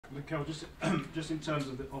Mikel, just just in terms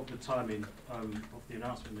of the timing of the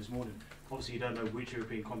announcement this morning, obviously you don't know which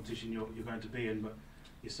European competition you're going to be in, but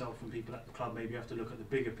yourself and people at the club maybe have to look at the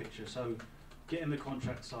bigger picture. So getting the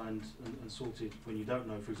contract signed and sorted when you don't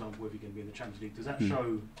know, for example, whether you're going to be in the Champions League, does that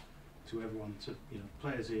show to everyone, to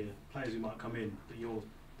players here, players who might come in,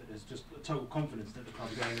 that there's just a total confidence that the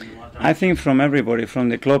club's going in the right direction? I think from everybody, from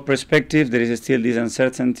the club perspective, there is still this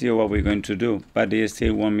uncertainty of what we're going to do, but they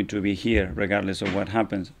still want me to be here, regardless of what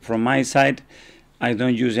happens. From my side, I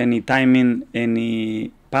don't use any timing,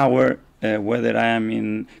 any power, whether I am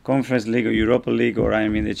in Conference League or Europa League or I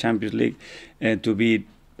am in the Champions League, to be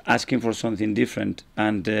asking for something different,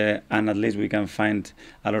 and at least we can find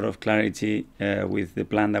a lot of clarity with the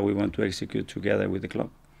plan that we want to execute together with the club.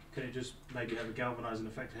 Can it just maybe have a galvanising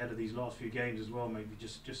effect ahead of these last few games as well? Maybe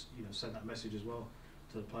just send that message as well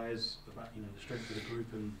to the players about the strength of the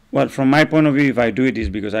group. And well, from my point of view, if I do it, is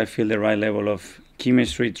because I feel the right level of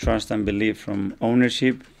chemistry, trust, and belief from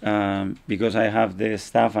ownership, because I have the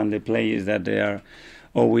staff and the players that they are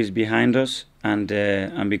always behind us, and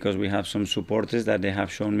because we have some supporters that they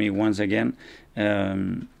have shown me once again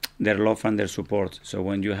their love and their support. So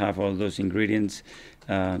when you have all those ingredients,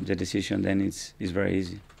 the decision then is very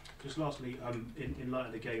easy. Just lastly, in light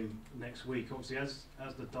of the game next week, obviously as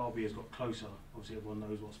the derby has got closer, obviously everyone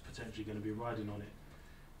knows what's potentially going to be riding on it.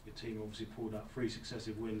 Your team obviously pulled out 3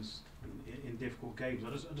 successive wins in difficult games.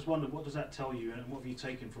 I just wonder, what does that tell you, and what have you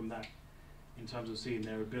taken from that in terms of seeing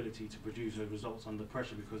their ability to produce those results under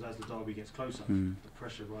pressure? Because as the derby gets closer, the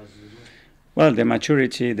pressure rises as well. Well, the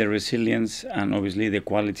maturity, the resilience, and obviously the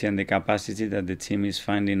quality and the capacity that the team is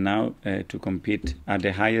finding now to compete at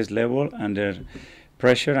the highest level under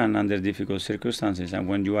pressure and under difficult circumstances. And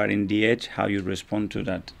when you are in the edge, how you respond to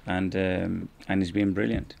that, and it's been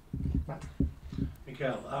brilliant.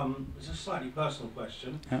 Mikel, it's a slightly personal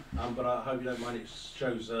question, but I hope you don't mind. It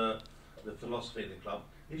shows the philosophy of the club.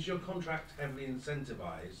 Is your contract heavily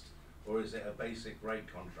incentivised, or is it a basic rate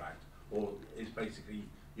contract, or is basically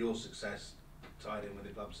your success tied in with the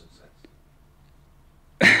club's success?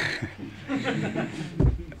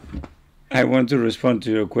 I want to respond to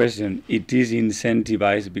your question. It is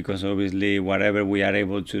incentivized because obviously whatever we are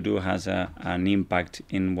able to do has an impact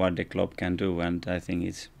in what the club can do, and I think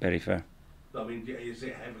it's very fair. I mean,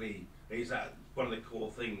 is that one of the core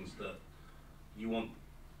things that you want,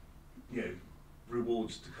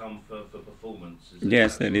 rewards to come for performance?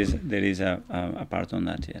 Yes, there is a part on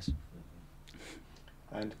that, yes.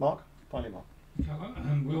 And Mark? Finally, Mark.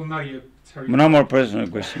 We'll know you're terrified. No more personal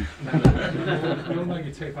question. We'll know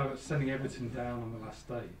you're terrified about sending Everton down on the last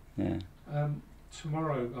day. Yeah.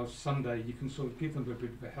 Tomorrow or Sunday, you can sort of give them a bit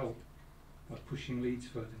of a help by pushing Leeds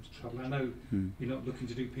further into trouble. I know you're not looking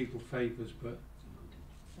to do people favours, but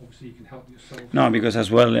obviously you can help yourself. No, because as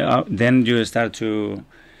well, then you start to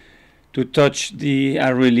touch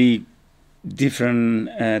a really different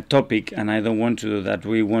topic, and I don't want to do that.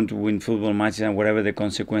 We want to win football matches, and whatever the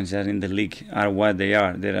consequences in the league are what they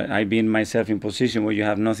are. I've been myself in position where you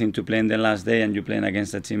have nothing to play in the last day and you're playing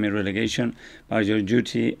against a team in relegation, but your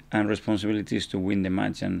duty and responsibility is to win the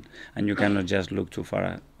match, and you cannot just look too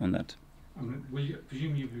far on that. I mean,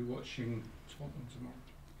 presume you'll be watching Tottenham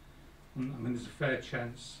tomorrow. I mean, there's a fair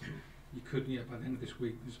chance you could, by the end of this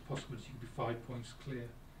week, there's a possibility you could be 5 points clear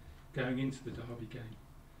going into the derby game.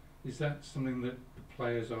 Is that something that the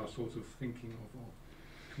players are sort of thinking of, or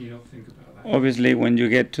can you not think about that? Obviously, when you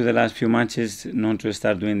get to the last few matches, not to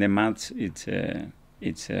start doing the maths, it's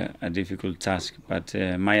a difficult task. But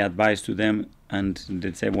my advice to them, and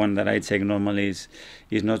the one that I take normally, is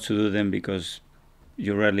not to do them, because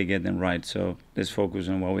you rarely get them right. So let's focus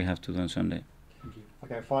on what we have to do on Sunday. Thank you.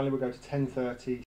 Okay, finally we'll go to 10:30.